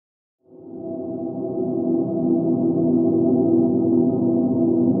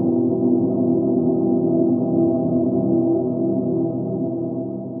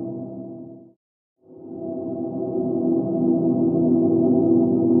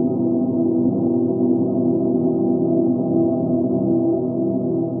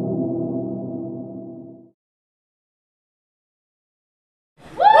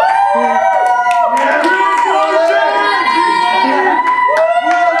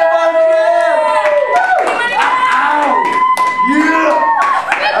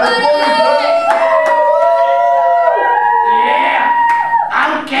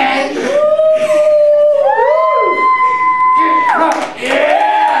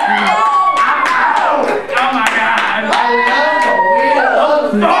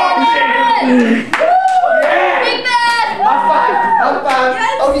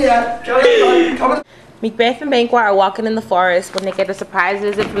Macbeth and Banquo are walking in the forest when they get a surprise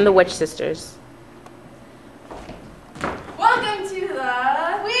visit from the witch sisters. Welcome to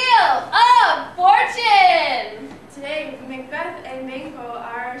the Wheel of Fortune! Today, Macbeth and Banquo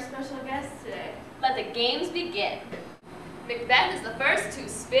are our special guests today. Let the games begin. Macbeth is the first to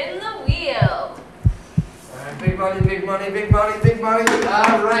spin the wheel. Big money, big money, big money, big money.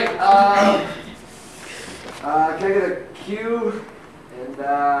 All right. Can I get a Q and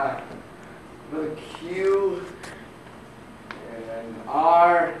another Q and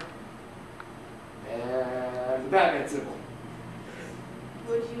R and the Batman symbol?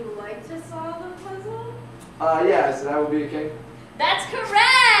 Would you like to solve the puzzle? Yeah, so that would be a king. That's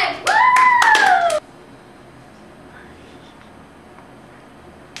correct! Woo!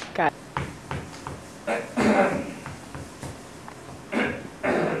 Got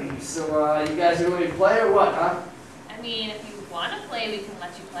So, you guys gonna let me play or what, huh? I mean, if you want to play, we can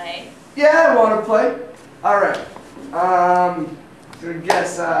let you play. Yeah, I want to play. All right. Gonna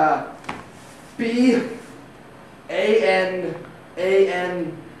guess B A N A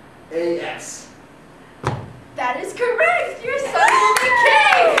N A S. That is correct! Your son will be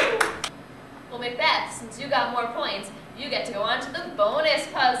king! Well, Macbeth, since you got more points, you get to go on to the bonus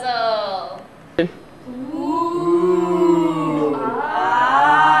puzzle. Ooh.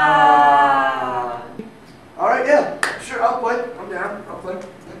 All right, yeah, sure, I'll play. I'm down. I'll play.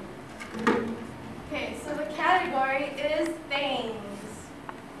 Okay, so the category is things.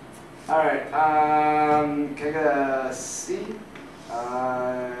 All right. Can I get a C?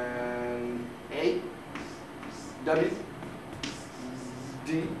 A W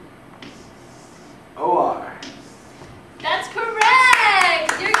D O R. That's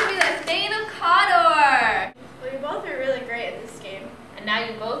correct! You're going to be the Thane of Cawdor. Well, you both are really great at this game. And now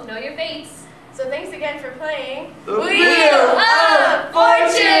you both know your fates. So thanks again for playing The Wheel of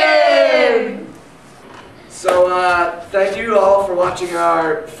Fortune! So, thank you all for watching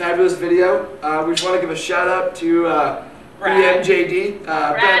our fabulous video. We just want to give a shout out to BMJD,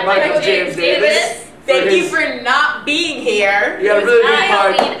 Brad Michael James Davis. Thank you for not being here. You had a really good Not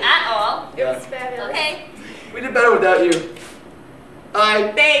part. mean at all. It was fabulous. Okay. We did better without you.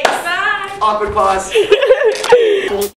 Thanks. Bye! Awkward pause.